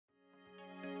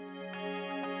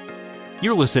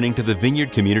You're listening to the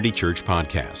Vineyard Community Church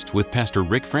podcast with Pastor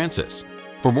Rick Francis.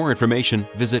 For more information,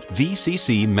 visit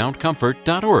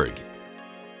vccmountcomfort.org.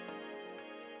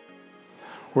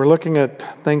 We're looking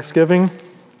at Thanksgiving.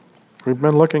 We've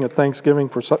been looking at Thanksgiving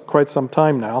for quite some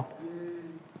time now.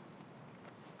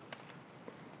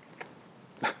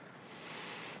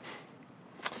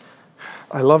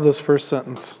 I love this first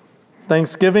sentence.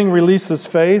 Thanksgiving releases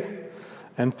faith,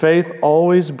 and faith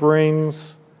always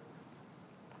brings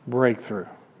breakthrough.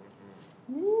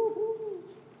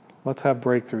 Let's have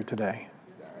breakthrough today.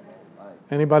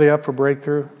 Anybody up for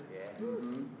breakthrough?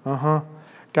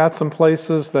 Got some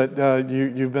places that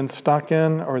you've been stuck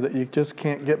in, or that you just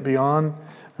can't get beyond,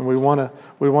 and we want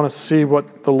to see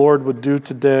what the Lord would do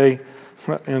today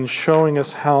in showing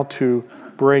us how to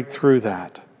break through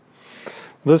that.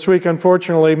 This week,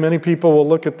 unfortunately, many people will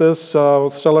look at this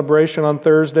celebration on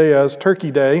Thursday as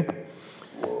Turkey Day,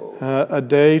 a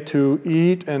day to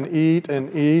eat and eat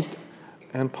and eat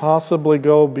and possibly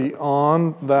go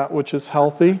beyond that which is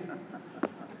healthy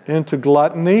into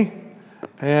gluttony,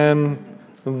 and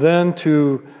then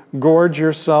to gorge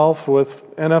yourself with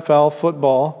NFL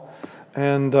football.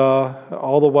 And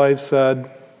all the wives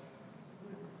said,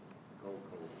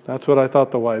 that's what I thought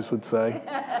the wives would say.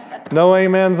 No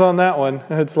amens on that one.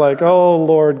 It's like, oh,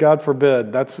 Lord, God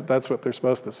forbid. That's what they're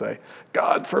supposed to say.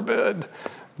 God forbid.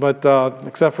 But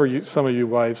except for some of you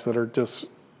wives that are just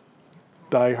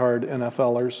diehard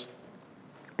NFLers,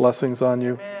 blessings on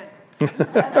you.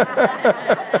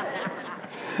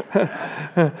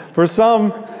 For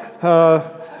some,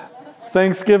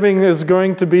 Thanksgiving is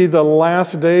going to be the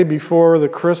last day before the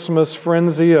Christmas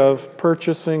frenzy of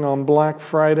purchasing on Black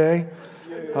Friday.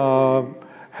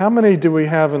 How many do we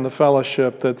have in the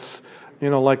fellowship that's,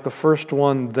 like the first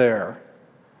one there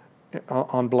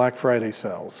on Black Friday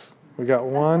sales? We got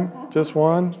one? Just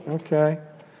one? Okay.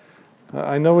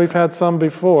 I know we've had some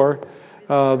before.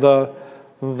 The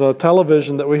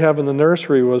television that we have in the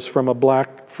nursery was from a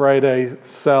Black Friday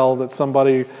sale that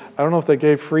somebody, I don't know if they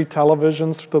gave free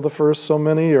televisions to the first so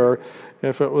many or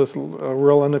if it was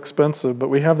real inexpensive, but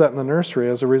we have that in the nursery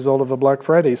as a result of a Black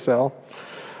Friday sale.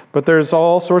 But there's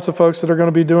all sorts of folks that are going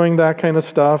to be doing that kind of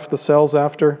stuff, the sales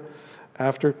after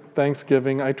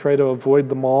Thanksgiving. I try to avoid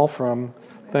them all from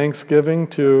Thanksgiving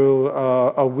to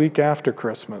a week after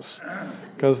Christmas.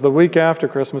 Because the week after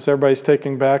Christmas, everybody's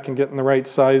taking back and getting the right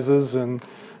sizes and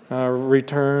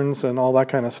returns and all that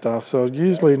kind of stuff. So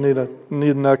usually need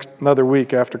another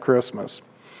week after Christmas.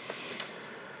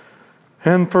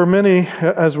 And for many,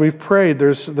 as we've prayed,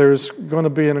 there's going to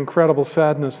be an incredible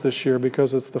sadness this year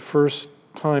because it's the first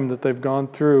time that they've gone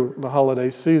through the holiday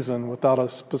season without a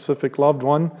specific loved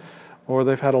one, or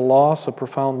they've had a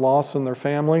profound loss in their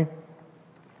family,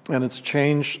 and it's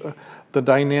changed the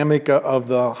dynamic of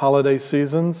the holiday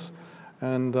seasons.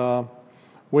 And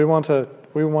we want to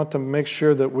make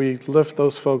sure that we lift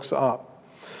those folks up.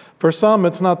 For some,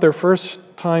 it's not their first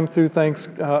time through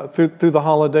the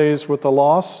holidays with the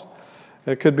loss.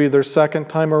 It could be their second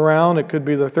time around. It could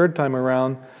be their third time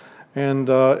around. And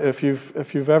if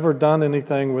you've ever done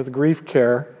anything with grief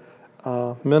care,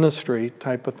 ministry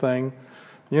type of thing,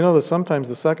 you know that sometimes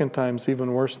the second time's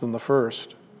even worse than the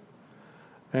first.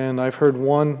 And I've heard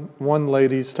one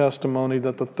lady's testimony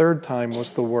that the third time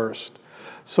was the worst.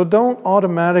 So don't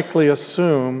automatically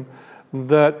assume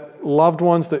that loved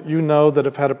ones that you know that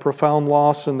have had a profound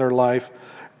loss in their life,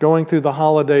 going through the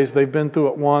holidays, they've been through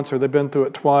it once, or they've been through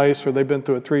it twice, or they've been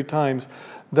through it 3 times,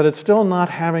 that it's still not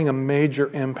having a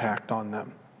major impact on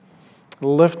them.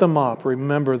 Lift them up,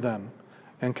 remember them,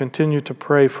 and continue to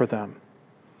pray for them.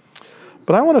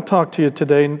 But I want to talk to you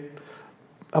today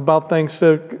about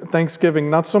Thanksgiving,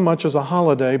 not so much as a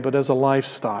holiday, but as a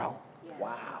lifestyle.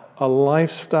 Wow. A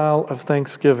lifestyle of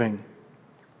Thanksgiving.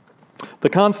 The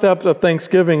concept of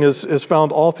Thanksgiving is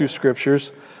found all through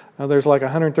Scriptures. There's like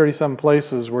 137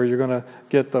 places where you're going to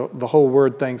get the whole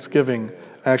word Thanksgiving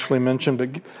actually mentioned,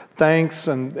 but thanks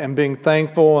and being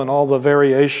thankful and all the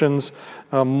variations,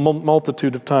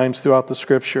 multitude of times throughout the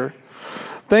Scripture.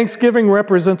 Thanksgiving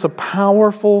represents a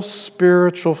powerful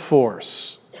spiritual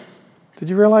force. Did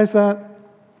you realize that?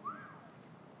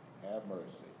 Have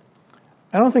mercy.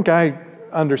 I don't think I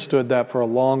understood that for a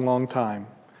long, long time.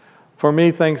 For me,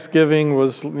 Thanksgiving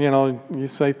was, you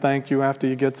say thank you after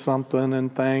you get something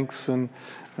and thanks, and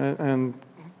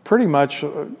pretty much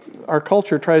our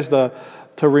culture tries to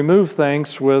remove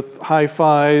thanks with high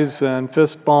fives and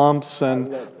fist bumps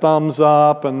and thumbs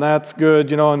up, and that's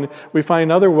good, and we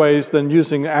find other ways than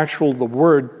using the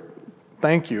word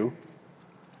thank you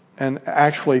and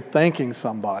actually thanking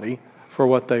somebody for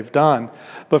what they've done.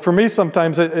 But for me,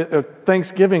 sometimes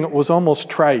Thanksgiving, it was almost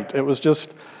trite. It was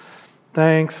just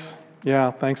thanks,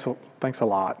 Yeah, thanks a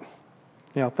lot.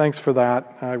 Thanks for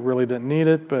that. I really didn't need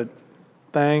it, but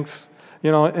thanks.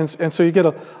 And so you get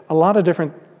a lot of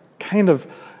different kind of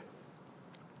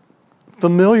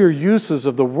familiar uses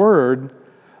of the word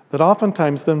that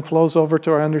oftentimes then flows over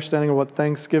to our understanding of what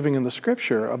thanksgiving in the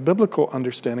Scripture, a biblical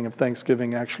understanding of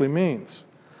thanksgiving, actually means.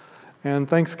 And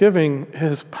thanksgiving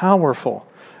is powerful.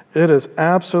 It is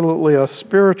absolutely a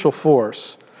spiritual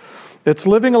force. It's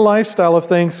living a lifestyle of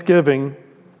thanksgiving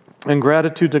and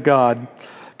gratitude to God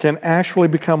can actually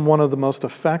become one of the most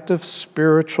effective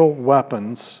spiritual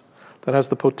weapons that has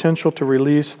the potential to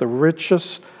release the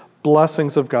richest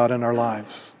blessings of God in our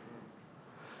lives.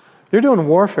 You're doing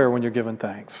warfare when you're giving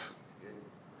thanks.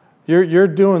 You're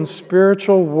doing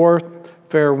spiritual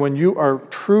warfare when you are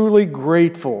truly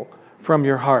grateful from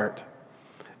your heart.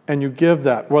 And you give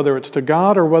that, whether it's to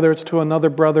God or whether it's to another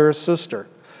brother or sister.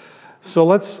 So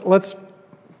let's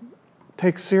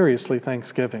take seriously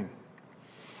Thanksgiving.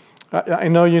 I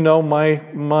know you know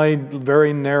my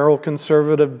very narrow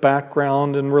conservative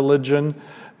background in religion,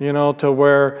 to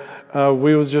where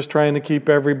we was just trying to keep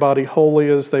everybody holy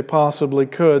as they possibly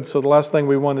could. So the last thing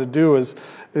we want to do is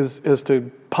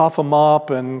to puff them up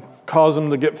and cause them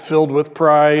to get filled with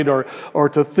pride or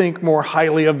to think more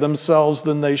highly of themselves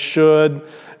than they should.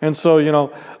 And so,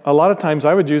 a lot of times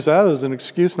I would use that as an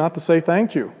excuse not to say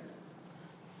thank you.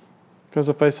 Because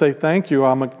if I say thank you,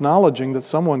 I'm acknowledging that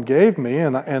someone gave me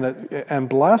and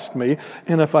blessed me.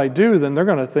 And if I do, then they're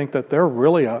going to think that they're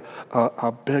really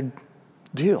a big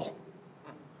deal.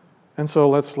 And so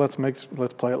let's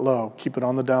play it low. Keep it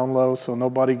on the down low so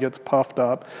nobody gets puffed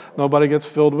up. Nobody gets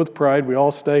filled with pride. We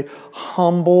all stay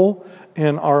humble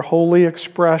in our holy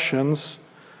expressions,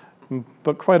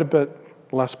 but quite a bit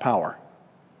less power.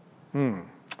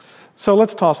 So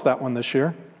let's toss that one this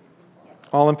year.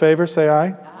 All in favor, say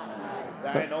aye.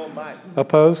 Aye.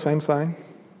 Opposed, same sign.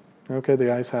 Okay,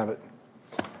 the ayes have it.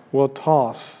 We'll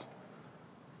toss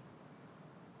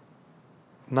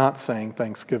not saying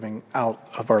Thanksgiving out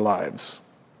of our lives.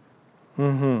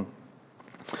 I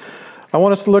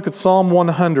want us to look at Psalm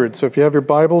 100. So if you have your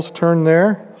Bibles, turn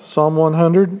there. Psalm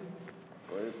 100.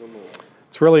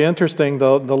 It's really interesting,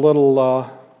 the little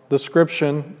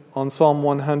description on Psalm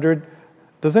 100.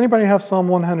 Does anybody have Psalm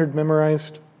 100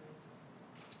 memorized?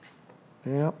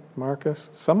 Yeah, Marcus.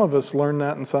 Some of us learned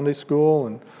that in Sunday school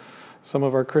and some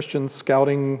of our Christian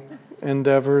scouting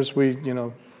endeavors.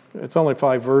 It's only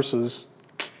 5 verses.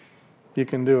 You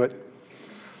can do it.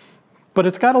 But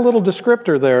it's got a little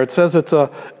descriptor there. It says it's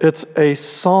a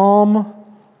psalm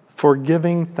for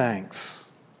giving thanks.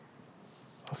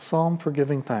 A psalm for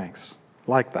giving thanks.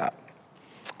 Like that.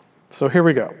 So here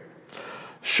we go.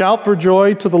 Shout for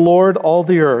joy to the Lord, all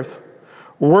the earth.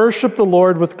 Worship the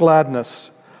Lord with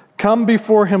gladness. Come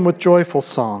before him with joyful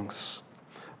songs.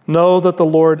 Know that the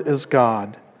Lord is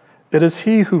God. It is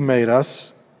he who made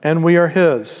us, and we are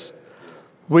his.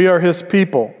 We are his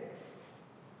people,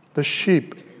 the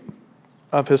sheep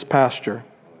of his pasture.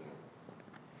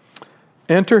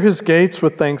 Enter his gates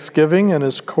with thanksgiving and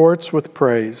his courts with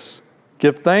praise.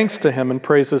 Give thanks to him and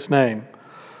praise his name.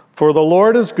 For the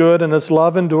Lord is good and his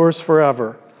love endures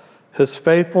forever. His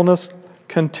faithfulness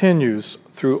continues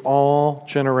through all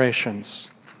generations.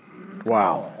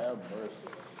 Wow.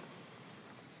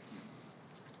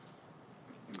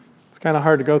 It's kind of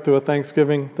hard to go through a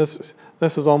Thanksgiving. This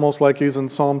is almost like using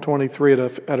Psalm 23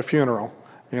 at a funeral.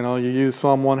 You use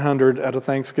Psalm 100 at a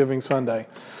Thanksgiving Sunday.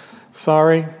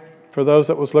 Sorry for those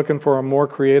that was looking for a more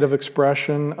creative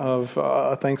expression of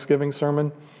a Thanksgiving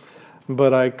sermon,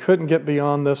 but I couldn't get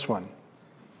beyond this one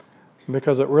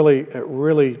because it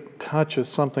really touches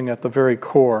something at the very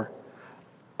core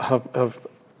of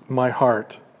my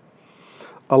heart.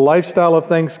 A lifestyle of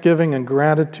thanksgiving and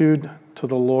gratitude to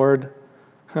the Lord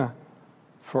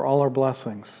for all our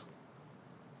blessings.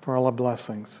 For all our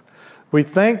blessings. We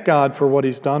thank God for what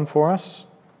he's done for us.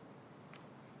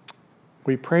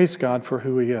 We praise God for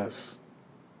who he is.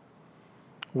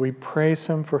 We praise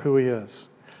him for who he is.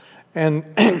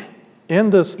 And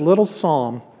in this little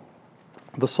psalm,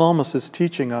 the psalmist is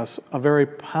teaching us a very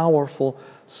powerful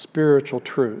spiritual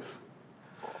truth.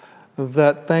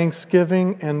 That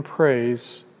thanksgiving and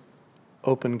praise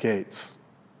open gates.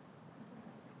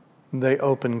 They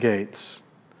open gates.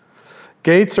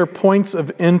 Gates are points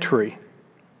of entry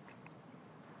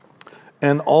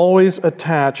and always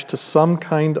attached to some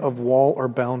kind of wall or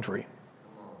boundary.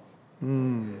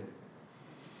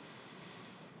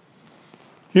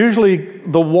 Usually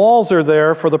the walls are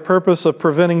there for the purpose of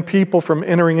preventing people from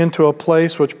entering into a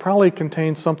place which probably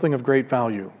contains something of great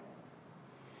value.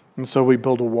 And so we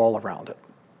build a wall around it.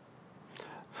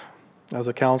 As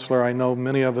a counselor, I know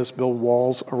many of us build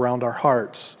walls around our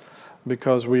hearts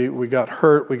because we got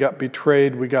hurt, we got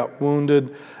betrayed, we got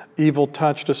wounded, evil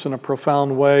touched us in a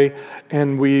profound way,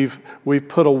 and we've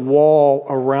put a wall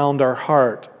around our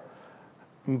heart,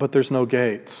 but there's no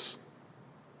gates.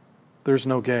 There's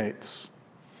no gates.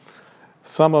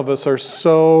 Some of us are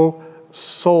so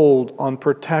sold on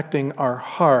protecting our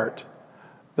heart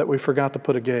that we forgot to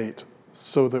put a gate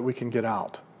so that we can get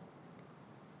out.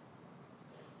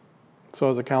 So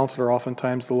as a counselor,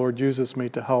 oftentimes the Lord uses me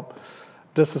to help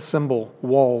disassemble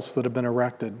walls that have been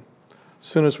erected. As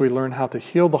soon as we learn how to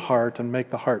heal the heart and make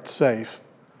the heart safe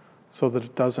so that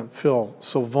it doesn't feel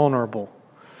so vulnerable.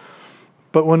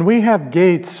 But when we have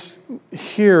gates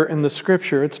here in the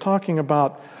Scripture, it's talking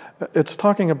about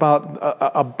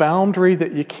a boundary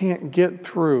that you can't get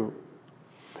through.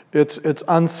 It's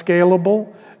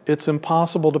unscalable. It's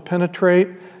impossible to penetrate.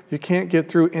 You can't get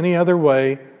through any other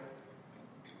way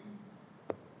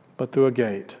but through a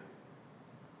gate.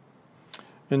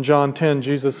 In John 10,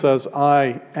 Jesus says,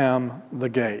 I am the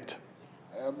gate.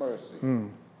 Have mercy.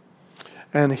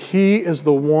 And He is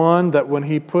the one that when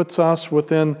He puts us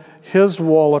within His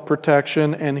wall of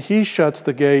protection and He shuts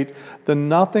the gate, then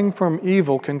nothing from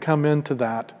evil can come into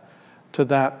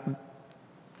that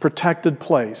protected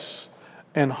place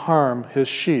and harm His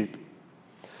sheep.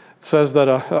 It says that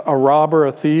a robber,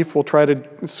 a thief will try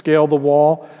to scale the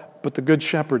wall, but the good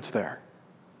shepherd's there.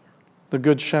 The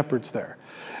good shepherd's there.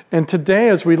 And today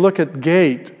as we look at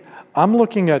gate, I'm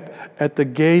looking at the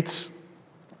gates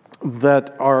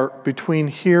that are between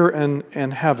here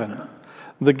and heaven.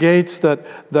 The gates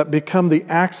that become the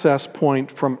access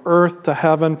point from earth to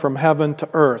heaven, from heaven to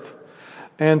earth.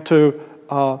 And to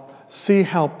see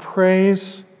how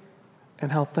praise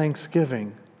and how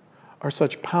thanksgiving are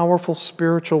such powerful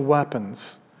spiritual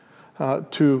weapons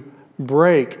to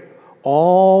break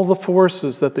all the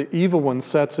forces that the evil one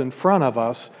sets in front of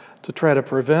us to try to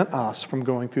prevent us from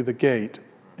going through the gate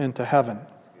into heaven.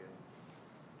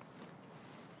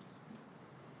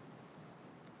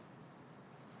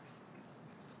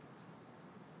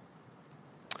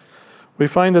 We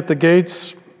find that the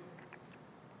gates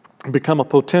become a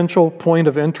potential point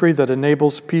of entry that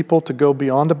enables people to go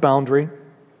beyond a boundary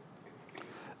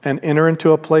and enter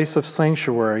into a place of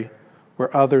sanctuary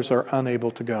where others are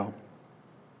unable to go.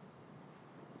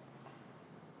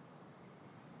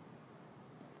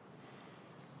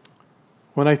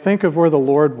 When I think of where the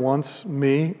Lord wants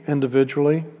me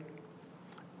individually,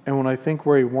 and when I think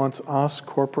where He wants us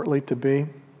corporately to be,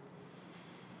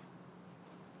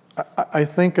 I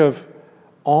think of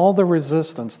all the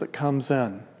resistance that comes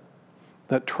in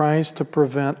that tries to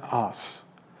prevent us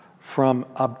from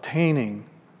obtaining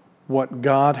what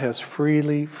God has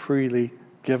freely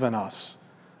given us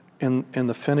in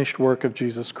the finished work of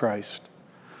Jesus Christ.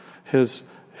 His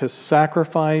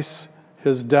sacrifice,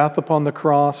 His death upon the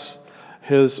cross,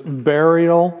 His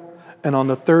burial, and on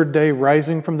the third day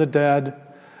rising from the dead,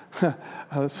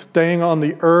 staying on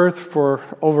the earth for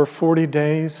over 40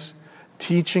 days,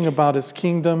 teaching about His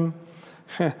kingdom,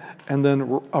 and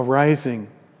then arising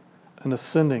and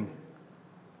ascending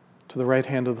to the right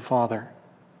hand of the Father.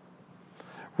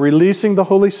 Releasing the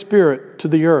Holy Spirit to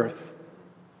the earth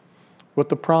with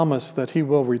the promise that He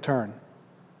will return.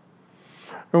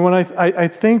 And when I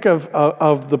think of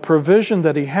the provision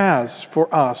that He has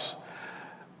for us,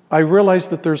 I realize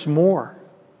that there's more.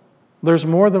 There's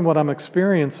more than what I'm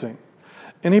experiencing.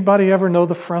 Anybody ever know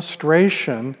the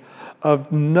frustration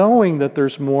of knowing that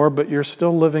there's more, but you're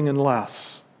still living in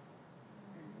less?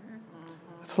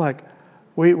 It's like,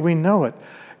 we know it.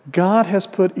 God has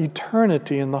put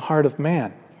eternity in the heart of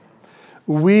man.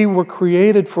 We were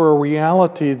created for a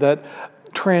reality that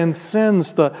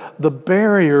transcends the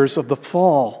barriers of the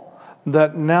fall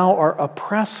that now are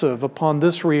oppressive upon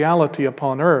this reality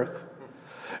upon earth.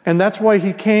 And that's why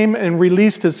He came and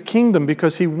released His kingdom,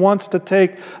 because He wants to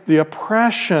take the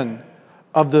oppression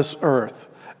of this earth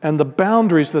and the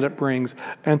boundaries that it brings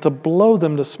and to blow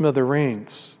them to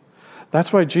smithereens.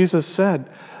 That's why Jesus said,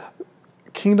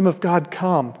 Kingdom of God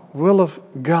come, will of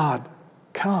God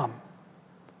come.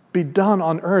 Be done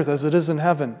on earth as it is in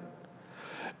heaven.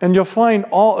 And you'll find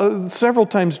several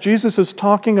times Jesus is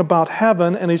talking about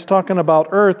heaven and He's talking about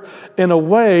earth in a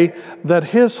way that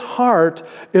His heart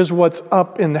is what's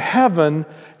up in heaven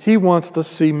He wants to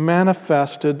see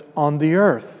manifested on the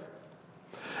earth.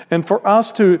 And for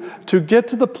us to get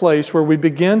to the place where we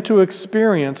begin to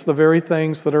experience the very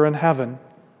things that are in heaven,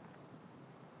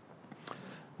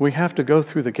 we have to go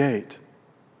through the gate.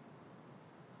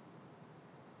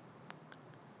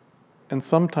 And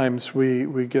sometimes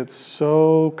we get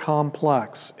so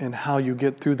complex in how you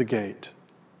get through the gate.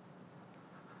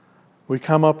 We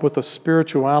come up with a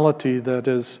spirituality that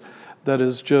is that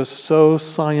is just so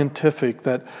scientific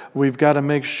that we've got to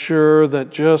make sure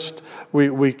that just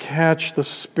we catch the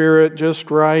Spirit just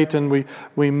right and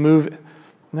we move.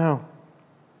 No.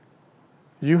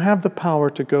 You have the power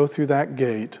to go through that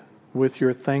gate with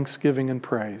your thanksgiving and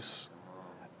praise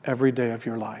every day of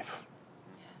your life.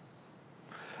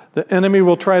 The enemy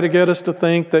will try to get us to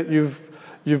think that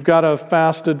you've got to have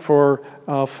fasted for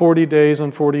 40 days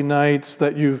and 40 nights,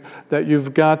 that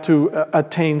you've got to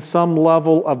attain some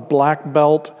level of black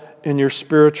belt in your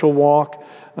spiritual walk,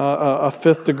 a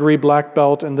 5th degree black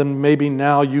belt, and then maybe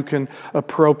now you can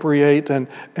appropriate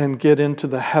and get into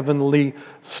the heavenly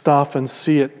stuff and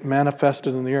see it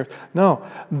manifested in the earth. No,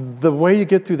 the way you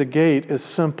get through the gate is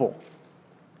simple.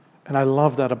 And I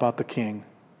love that about the King.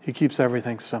 He keeps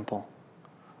everything simple.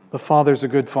 The Father's a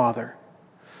good Father.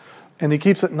 And He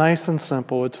keeps it nice and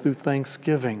simple. It's through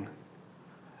thanksgiving.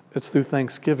 It's through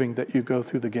thanksgiving that you go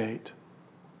through the gate.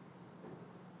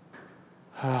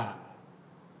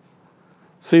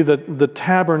 See, the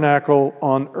tabernacle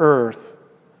on earth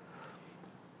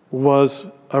was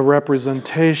a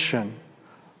representation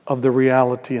of the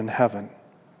reality in heaven.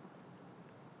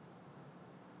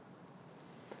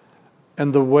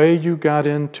 And the way you got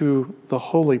into the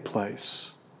holy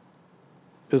place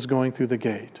is going through the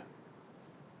gate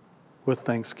with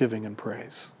thanksgiving and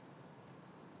praise.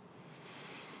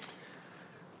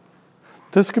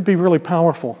 This could be really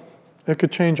powerful. It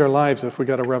could change our lives if we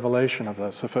got a revelation of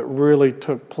this, if it really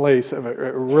took place, if it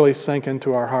really sank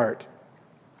into our heart.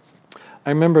 I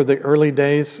remember the early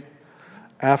days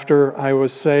after I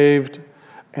was saved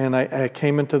and I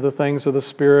came into the things of the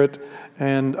Spirit,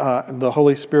 and the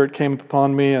Holy Spirit came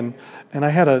upon me, and I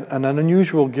had an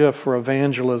unusual gift for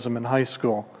evangelism in high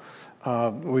school.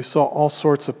 We saw all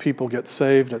sorts of people get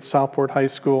saved at Southport High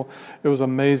School. It was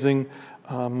amazing.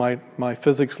 My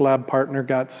physics lab partner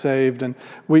got saved, and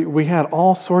we had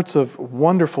all sorts of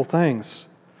wonderful things.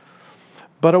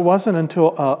 But it wasn't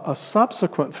until a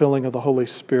subsequent filling of the Holy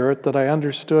Spirit that I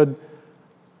understood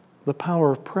the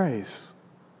power of praise.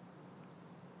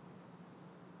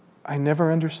 I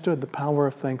never understood the power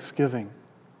of thanksgiving.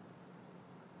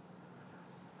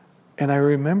 And I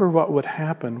remember what would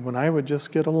happen when I would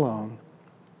just get alone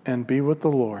and be with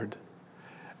the Lord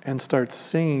and start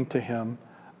singing to Him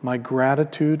my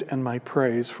gratitude and my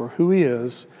praise for who He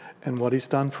is and what He's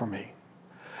done for me.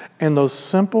 And those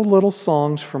simple little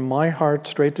songs from my heart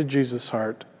straight to Jesus'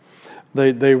 heart,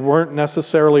 they weren't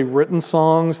necessarily written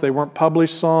songs, they weren't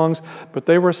published songs, but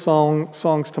they were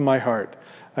songs to my heart.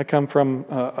 I come from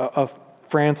a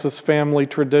Francis family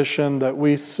tradition that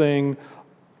we sing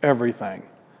everything.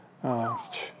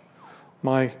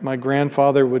 My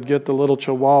grandfather would get the little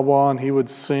chihuahua and he would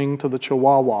sing to the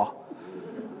chihuahua.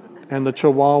 And the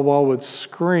chihuahua would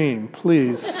scream,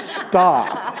 "Please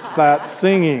stop that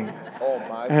singing." Oh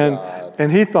my God.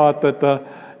 And he thought that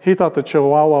the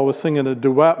chihuahua was singing a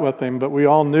duet with him, but we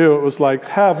all knew it was like,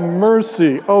 "Have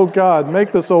mercy, oh God,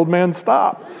 make this old man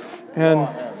stop." And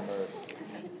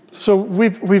so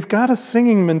we've got a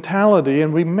singing mentality,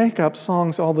 and we make up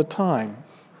songs all the time.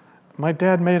 My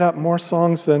dad made up more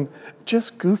songs than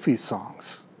just goofy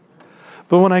songs.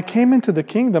 But when I came into the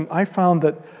kingdom, I found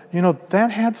that,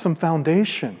 that had some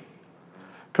foundation.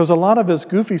 Because a lot of his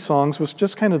goofy songs was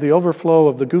just kind of the overflow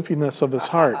of the goofiness of his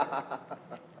heart.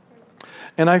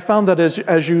 And I found that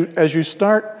as you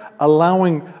start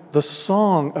allowing the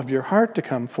song of your heart to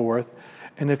come forth,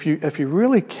 and if you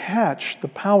really catch the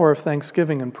power of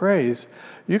thanksgiving and praise,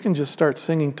 you can just start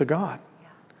singing to God.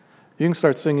 You can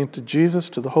start singing to Jesus,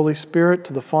 to the Holy Spirit,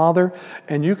 to the Father,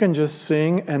 and you can just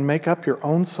sing and make up your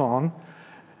own song.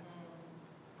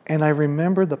 And I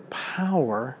remember the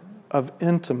power of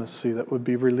intimacy that would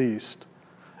be released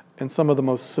in some of the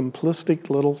most simplistic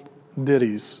little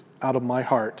ditties out of my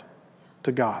heart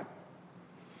to God.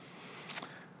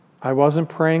 I wasn't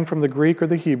praying from the Greek or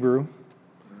the Hebrew.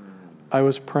 I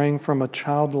was praying from a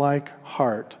childlike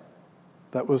heart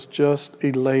that was just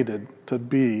elated to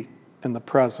be in the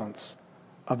presence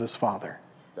of his Father.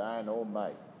 Thine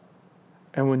Almighty.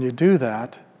 And when you do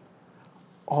that,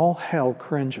 all hell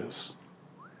cringes.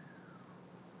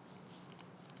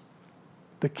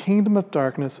 The kingdom of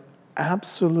darkness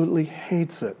absolutely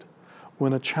hates it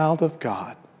when a child of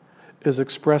God is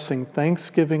expressing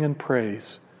thanksgiving and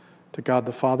praise to God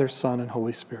the Father, Son, and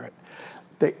Holy Spirit.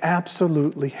 They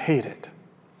absolutely hate it.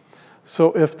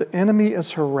 So if the enemy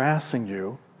is harassing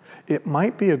you, it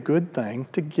might be a good thing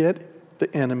to get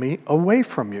the enemy away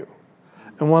from you.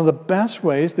 And one of the best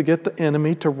ways to get the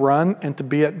enemy to run and to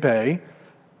be at bay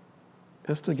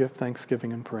is to give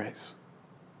thanksgiving and praise.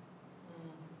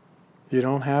 You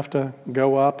don't have to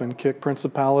go up and kick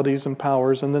principalities and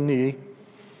powers in the knee.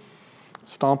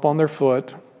 stomp on their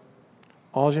foot.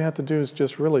 All you have to do is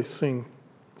just really sing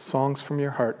songs from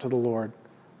your heart to the Lord,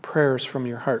 prayers from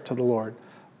your heart to the Lord.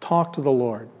 Talk to the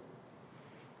Lord.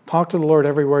 Talk to the Lord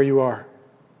everywhere you are,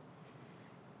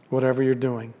 whatever you're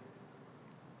doing.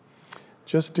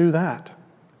 Just do that,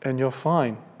 and you'll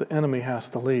find the enemy has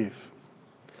to leave.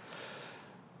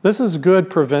 This is good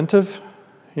preventive.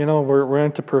 We're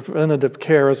into preventative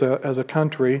care as a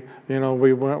country.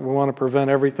 We want to prevent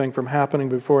everything from happening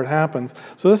before it happens.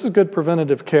 So this is good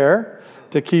preventative care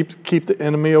to keep the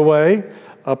enemy away.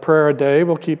 A prayer a day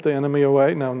will keep the enemy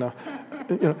away. No.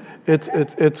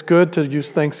 It's good to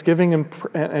use thanksgiving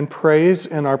and praise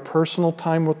in our personal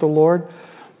time with the Lord.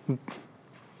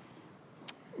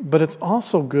 But it's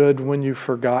also good when you've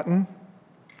forgotten,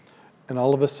 and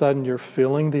all of a sudden you're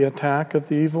feeling the attack of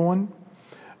the evil one.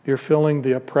 You're feeling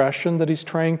the oppression that he's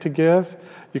trying to give.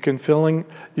 You can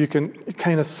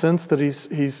kind of sense that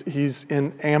he's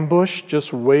in ambush,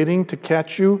 just waiting to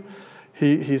catch you.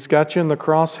 He's got you in the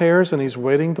crosshairs, and he's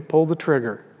waiting to pull the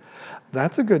trigger.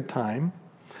 That's a good time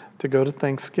to go to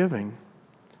thanksgiving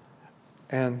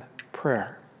and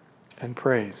prayer and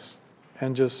praise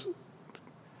and just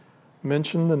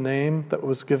mention the name that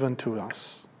was given to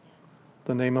us,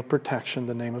 the name of protection,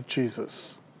 the name of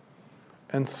Jesus,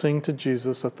 and sing to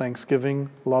Jesus a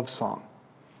thanksgiving love song.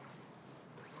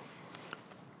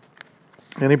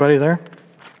 Anybody there?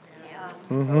 Yeah.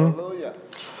 Hallelujah.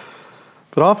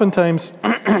 But oftentimes,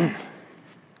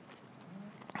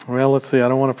 well, let's see, I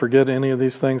don't want to forget any of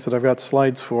these things that I've got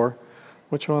slides for.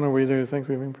 Which one are we doing?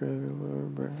 Thanksgiving,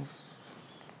 praise.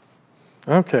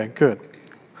 Okay, good.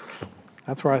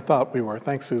 That's where I thought we were.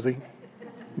 Thanks, Susie.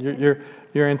 You're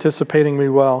anticipating me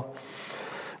well.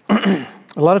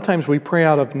 A lot of times we pray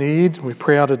out of need, we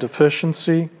pray out of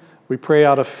deficiency, we pray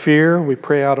out of fear, we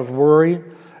pray out of worry,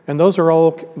 and those are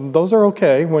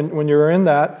okay. When you're in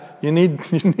that, you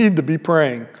need to be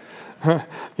praying.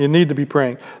 You need to be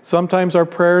praying. Sometimes our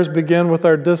prayers begin with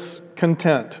our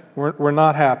discontent. We're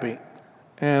not happy,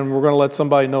 and we're going to let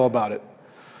somebody know about it.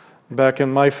 Back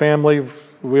in my family,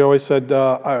 we always said,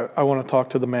 I want to talk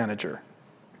to the manager.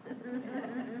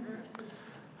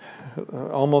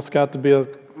 Almost got to be a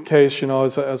case,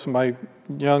 as my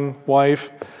young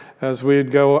wife, as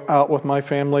we'd go out with my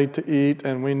family to eat,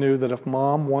 and we knew that if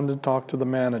Mom wanted to talk to the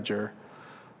manager,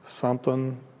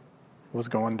 something was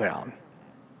going down.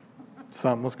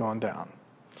 Something was going down.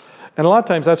 And a lot of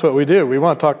times that's what we do. We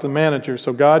want to talk to the manager.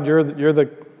 So God, you're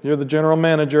the general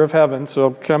manager of heaven,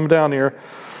 so come down here.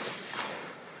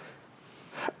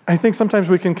 I think sometimes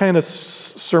we can kind of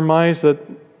surmise that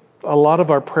a lot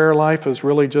of our prayer life is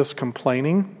really just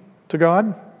complaining to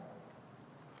God.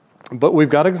 But we've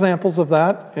got examples of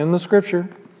that in the Scripture.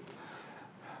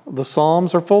 The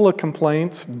Psalms are full of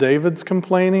complaints. David's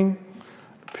complaining.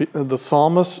 The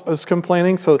psalmist is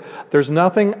complaining. So there's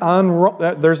nothing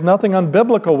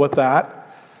unbiblical with that.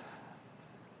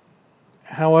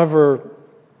 However,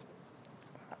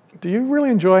 do you really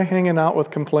enjoy hanging out with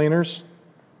complainers?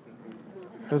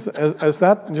 Is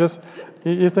that just,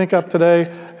 you think up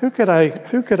today, who could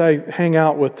I hang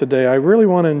out with today? I really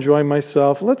want to enjoy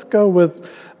myself. Let's go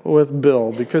with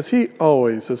Bill, because he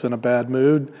always is in a bad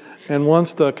mood and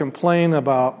wants to complain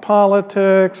about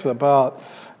politics, about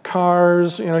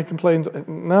cars. He complains.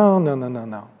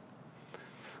 No.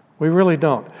 We really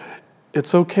don't.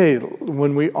 It's okay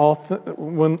when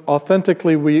when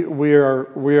authentically we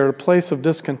are at a place of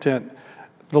discontent.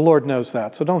 The Lord knows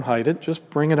that, so don't hide it. Just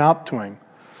bring it out to Him.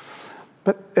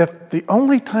 But if the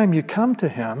only time you come to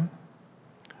Him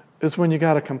is when you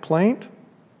got a complaint,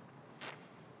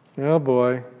 oh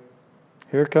boy,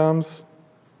 here comes.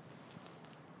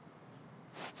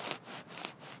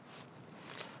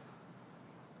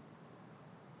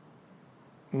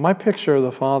 My picture of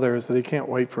the Father is that He can't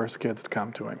wait for His kids to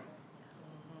come to Him,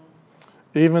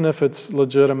 even if it's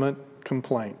legitimate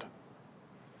complaint.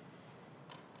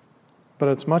 But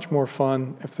it's much more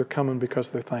fun if they're coming because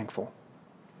they're thankful.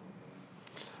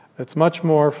 It's much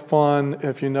more fun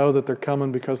if you know that they're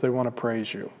coming because they want to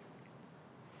praise you.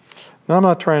 Now, I'm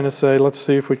not trying to say, let's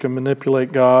see if we can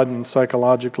manipulate God and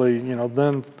psychologically,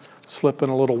 then slip in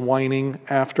a little whining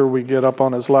after we get up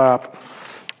on His lap.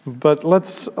 But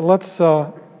let's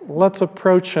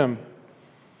approach Him,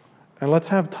 and let's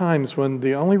have times when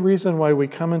the only reason why we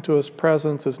come into His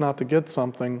presence is not to get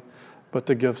something, but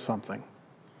to give something,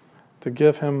 to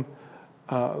give Him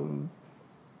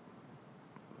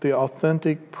the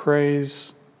authentic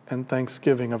praise and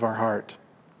thanksgiving of our heart.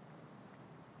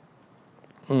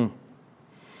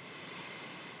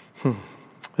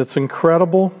 It's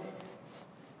incredible,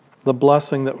 the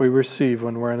blessing that we receive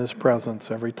when we're in His presence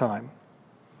every time.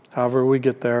 However we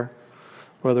get there,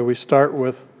 Whether we start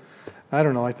with, I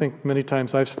don't know, I think many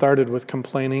times I've started with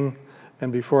complaining,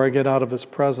 and before I get out of His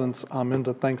presence, I'm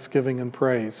into thanksgiving and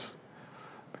praise.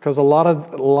 Because a lot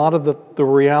of the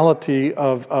reality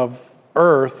of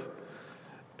earth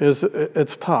is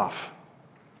it's tough.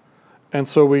 And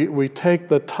so we take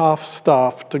the tough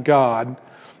stuff to God,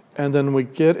 and then we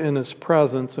get in His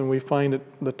presence and we find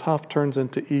the tough turns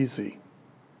into easy.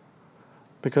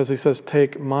 Because He says,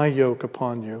 take my yoke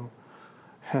upon you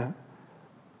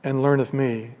and learn of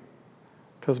me,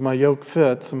 because my yoke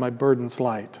fits and my burden's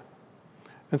light.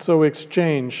 And so we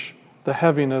exchange the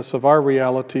heaviness of our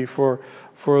reality for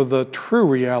the true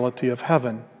reality of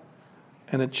heaven.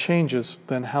 And it changes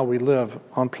then how we live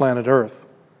on planet Earth.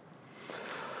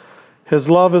 His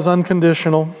love is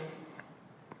unconditional.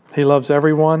 He loves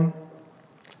everyone.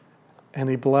 And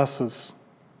He blesses.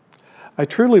 I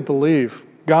truly believe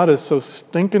God is so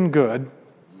stinking good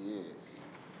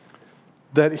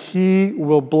that He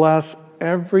will bless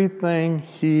everything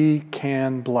He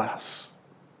can bless.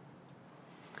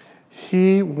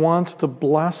 He wants to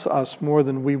bless us more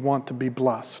than we want to be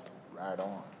blessed. Right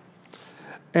on.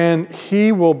 And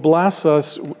He will bless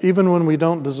us even when we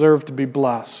don't deserve to be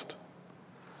blessed.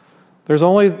 There's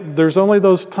only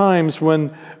those times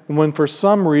when for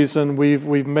some reason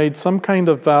we've made some kind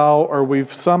of vow, or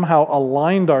we've somehow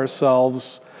aligned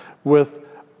ourselves with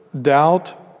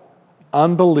doubt,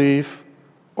 unbelief,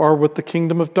 or with the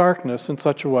kingdom of darkness in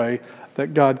such a way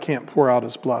that God can't pour out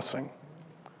His blessing.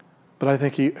 But I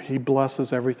think He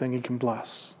blesses everything He can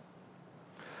bless.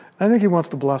 I think He wants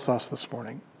to bless us this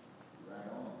morning.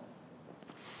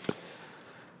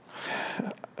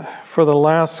 For the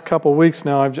last couple weeks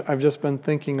now, I've just been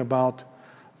thinking about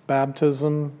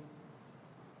baptism.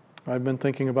 I've been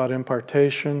thinking about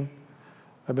impartation.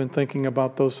 I've been thinking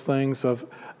about those things of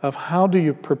how do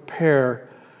you prepare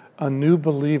a new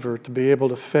believer to be able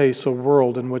to face a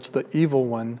world in which the evil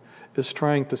one is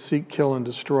trying to seek, kill, and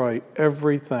destroy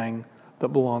everything that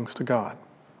belongs to God.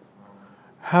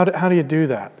 How do you do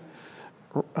that?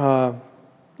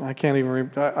 I can't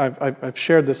even I've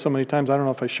shared this so many times, I don't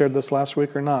know if I shared this last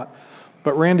week or not.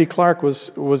 But Randy Clark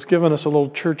was giving us a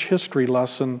little church history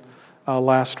lesson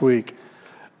last week.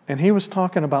 And he was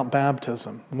talking about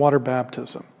baptism, water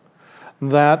baptism.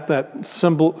 That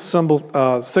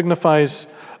signifies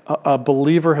a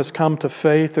believer has come to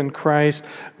faith in Christ.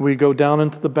 We go down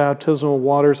into the baptismal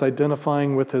waters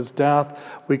identifying with His death.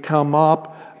 We come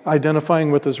up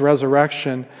identifying with His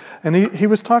resurrection. And he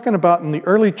was talking about in the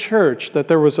early church that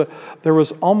there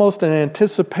was almost an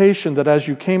anticipation that as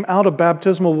you came out of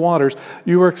baptismal waters,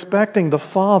 you were expecting the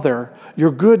Father,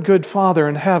 your good Father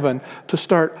in heaven, to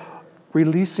start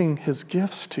releasing His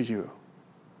gifts to you.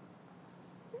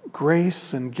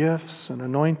 Grace and gifts and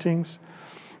anointings.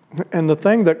 And the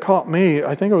thing that caught me,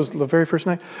 I think it was the very first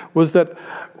night, was that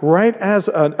right as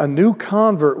a new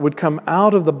convert would come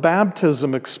out of the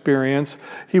baptism experience,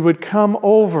 he would come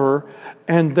over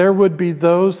and there would be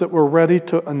those that were ready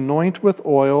to anoint with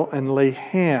oil and lay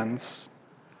hands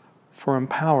for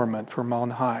empowerment from on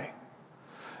high.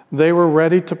 They were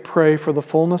ready to pray for the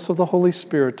fullness of the Holy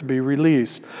Spirit to be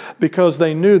released, because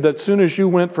they knew that as soon as you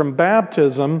went from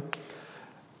baptism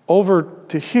over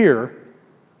to here,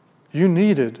 you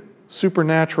needed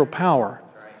supernatural power,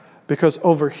 because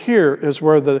over here is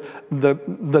where the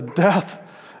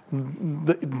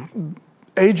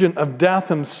agent of death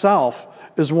himself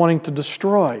is wanting to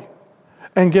destroy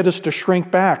and get us to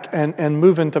shrink back and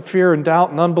move into fear and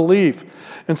doubt and unbelief.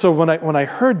 And so when I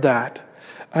heard that,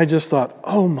 I just thought,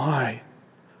 oh my,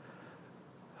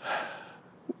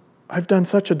 I've done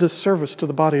such a disservice to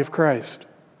the body of Christ.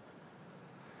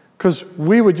 Because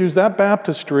we would use that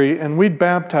baptistry and we'd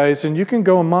baptize, and you can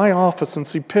go in my office and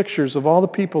see pictures of all the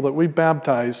people that we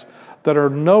baptized that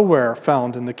are nowhere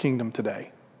found in the kingdom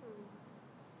today.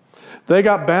 They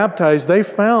got baptized, they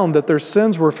found that their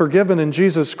sins were forgiven in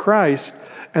Jesus Christ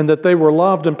and that they were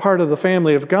loved and part of the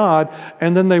family of God,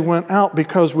 and then they went out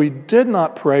because we did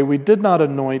not pray, we did not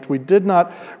anoint, we did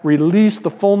not release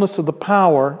the fullness of the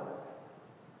power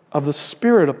of the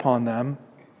Spirit upon them.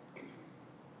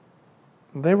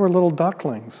 They were little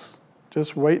ducklings,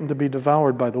 just waiting to be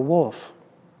devoured by the wolf.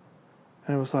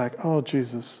 And it was like, oh,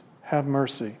 Jesus, have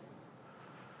mercy.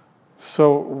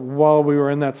 So while we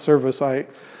were in that service, I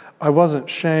wasn't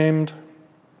shamed.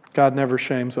 God never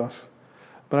shames us.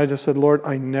 But I just said, Lord,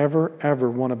 I never, ever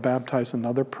want to baptize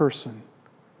another person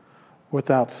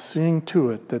without seeing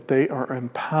to it that they are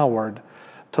empowered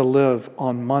to live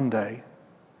on Monday,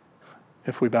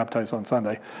 if we baptize on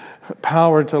Sunday,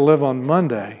 empowered to live on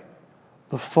Monday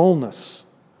the fullness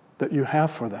that you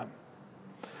have for them.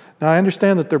 Now, I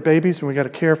understand that they're babies and we got to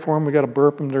care for them, we got to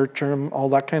burp them, nurture them, all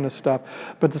that kind of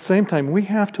stuff. But at the same time, we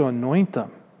have to anoint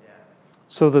them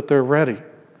so that they're ready.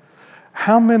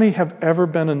 How many have ever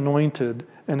been anointed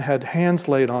and had hands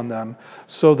laid on them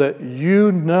so that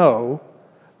you know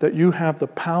that you have the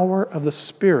power of the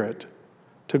Spirit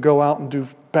to go out and do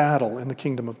battle in the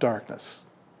kingdom of darkness?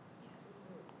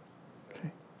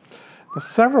 Okay. Now,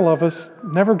 several of us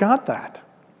never got that.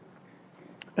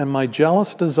 And my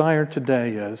jealous desire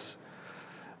today is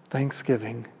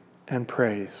thanksgiving and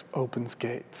praise opens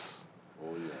gates.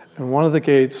 And one of the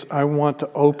gates I want to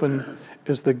open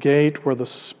is the gate where the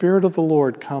Spirit of the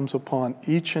Lord comes upon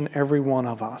each and every one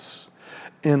of us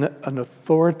in an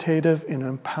authoritative and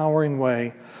empowering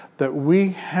way, that we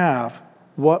have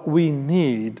what we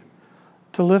need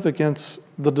to live against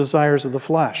the desires of the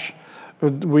flesh.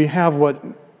 We have what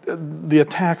the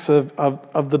attacks of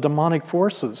the demonic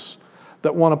forces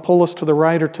that want to pull us to the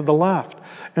right or to the left.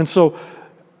 And so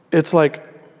it's like,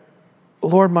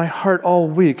 Lord, my heart all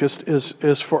week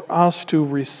is for us to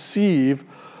receive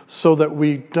so that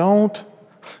we don't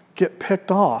get picked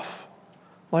off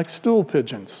like stool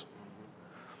pigeons.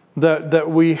 That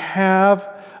we have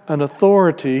an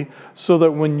authority so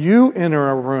that when you enter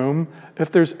a room,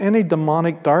 if there's any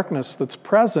demonic darkness that's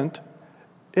present,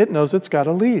 it knows it's got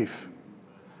to leave.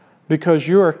 Because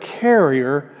you're a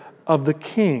carrier of the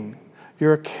King.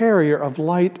 You're a carrier of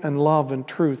light and love and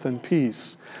truth and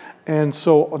peace. And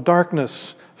so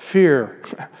darkness, fear,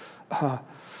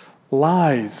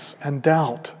 lies, and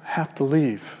doubt have to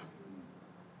leave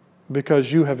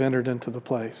because you have entered into the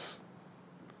place.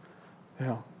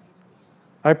 Yeah.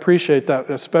 I appreciate that,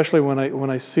 especially when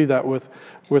I see that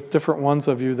with different ones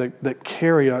of you that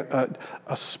carry a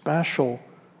special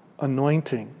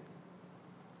anointing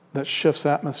that shifts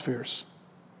atmospheres.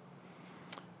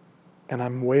 And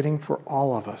I'm waiting for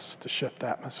all of us to shift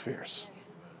atmospheres.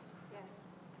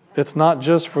 It's not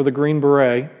just for the Green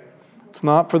Beret. It's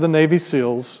not for the Navy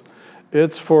SEALs.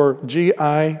 It's for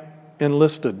GI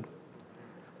enlisted.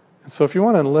 And so if you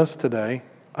want to enlist today,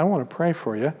 I want to pray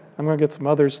for you. I'm going to get some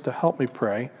others to help me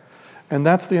pray. And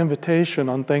that's the invitation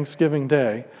on Thanksgiving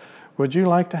Day. Would you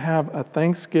like to have a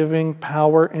Thanksgiving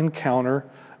power encounter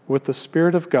with the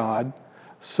Spirit of God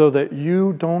so that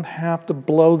you don't have to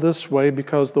blow this way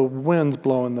because the wind's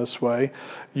blowing this way?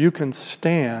 You can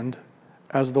stand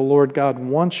as the Lord God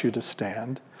wants you to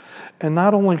stand. And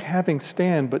not only having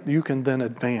stand, but you can then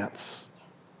advance.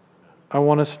 I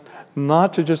want us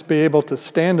not to just be able to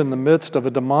stand in the midst of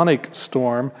a demonic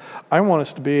storm. I want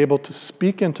us to be able to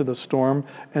speak into the storm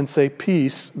and say,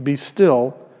 peace, be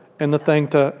still, and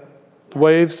the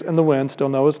waves and the wind still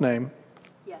know his name.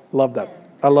 Yes. Love that.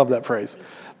 I love that phrase.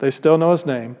 They still know his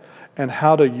name, and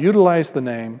how to utilize the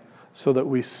name so that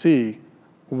we see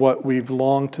what we've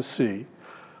longed to see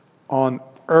on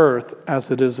earth as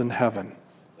it is in heaven.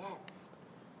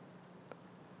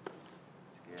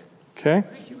 Okay?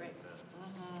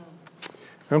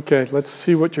 Okay, let's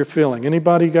see what you're feeling.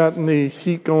 Anybody got any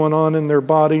heat going on in their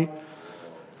body?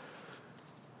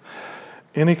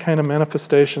 Any kind of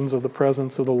manifestations of the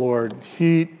presence of the Lord?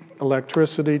 Heat,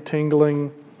 electricity,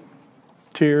 tingling,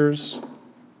 tears?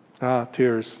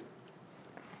 Tears.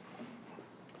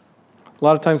 A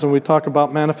lot of times when we talk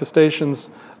about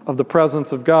manifestations of the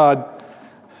presence of God,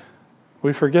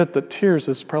 we forget that tears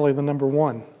is probably the number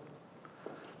one.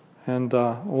 And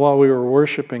while we were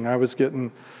worshiping, I was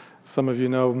getting, some of you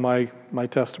know my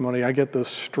testimony, I get the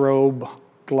strobe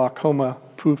glaucoma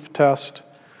poof test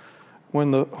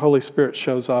when the Holy Spirit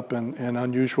shows up in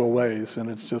unusual ways, and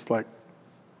it's just like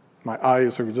my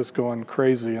eyes are just going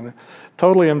crazy, and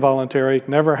totally involuntary,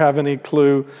 never have any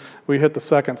clue. We hit the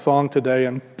second song today,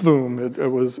 and boom, it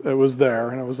was there,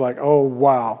 and it was like, oh,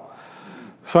 wow.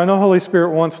 So I know Holy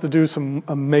Spirit wants to do some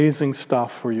amazing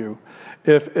stuff for you.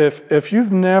 If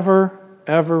you've never,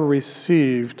 ever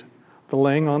received the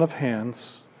laying on of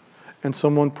hands and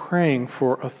someone praying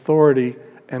for authority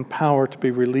and power to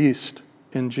be released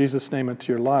in Jesus' name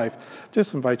into your life,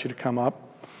 just invite you to come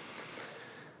up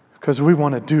because we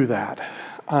want to do that.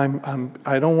 I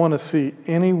don't want to see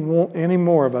any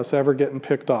more of us ever getting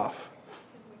picked off.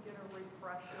 Can we get a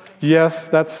refresher? Yes,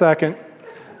 that's second.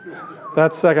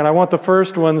 That's second. I want the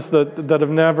first ones that have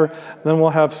never, then we'll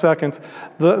have seconds.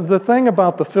 The thing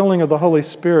about the filling of the Holy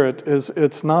Spirit is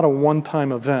it's not a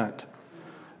one-time event.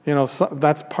 You know,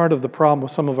 that's part of the problem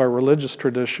with some of our religious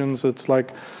traditions. It's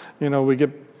like, you know, we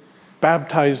get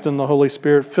baptized in the Holy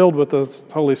Spirit, filled with the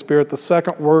Holy Spirit, the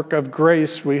second work of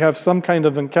grace, we have some kind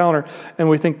of encounter, and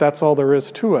we think that's all there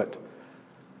is to it.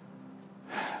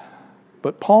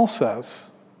 But Paul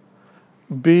says,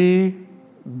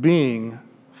 being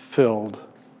filled.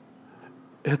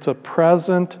 It's a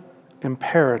present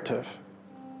imperative,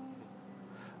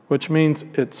 which means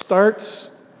it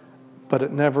starts, but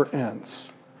it never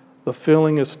ends. The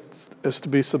filling is to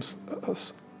be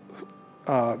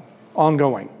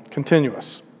ongoing,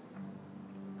 continuous.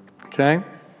 Okay?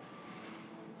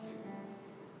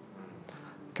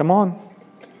 Come on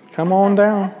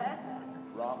down.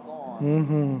 Rock on.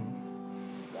 Mm-hmm.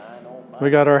 Thine own We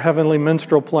got our heavenly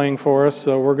minstrel playing for us,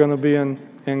 so we're going to be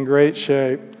in great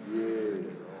shape.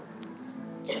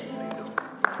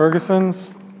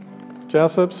 Ferguson's,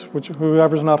 Jessup's,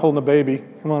 whoever's not holding a baby.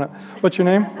 Come on up. What's your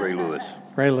name? Ray Lewis.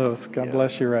 Ray Lewis. God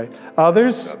bless you, Ray.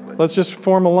 Others, let's just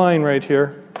form a line right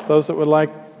here. Those that would like.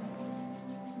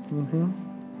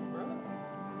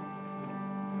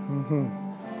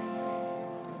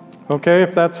 Okay,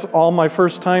 if that's all my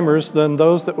first timers, then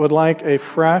those that would like a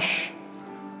fresh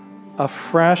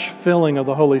filling of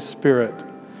the Holy Spirit.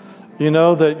 You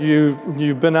know that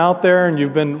you've been out there and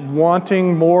you've been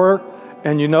wanting more,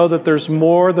 and you know that there's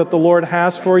more that the Lord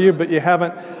has for you, but you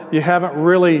haven't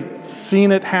really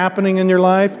seen it happening in your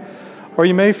life, or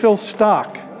you may feel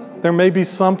stuck. There may be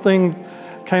something,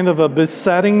 kind of a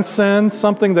besetting sin,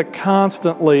 something that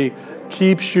constantly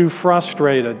keeps you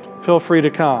frustrated. Feel free to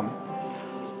come.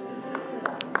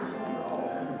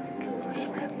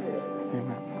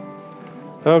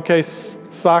 Okay,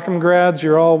 Sockham grads,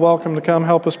 you're all welcome to come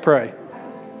help us pray.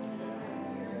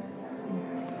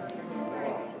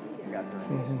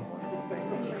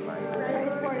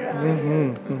 You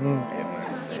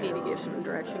need to give some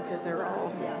direction because they're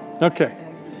all. Okay.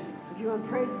 If you want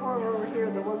prayed for over here,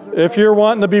 the ones that If you're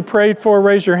wanting to be prayed for,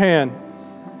 raise your hand.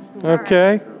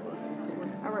 Okay?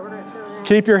 all right, we're going to turn around.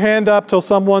 Keep your hand up till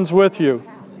someone's with you.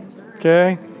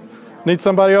 Okay? Need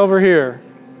somebody over here.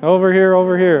 Over here,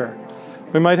 over here.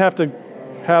 We might have to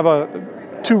have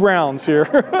 2 rounds here.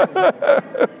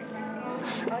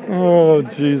 Oh,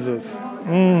 Jesus.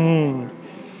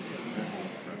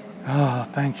 Oh,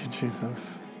 thank you,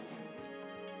 Jesus.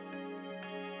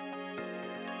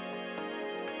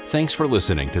 Thanks for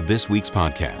listening to this week's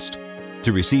podcast.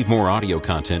 To receive more audio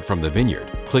content from the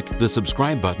Vineyard, click the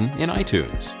subscribe button in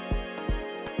iTunes.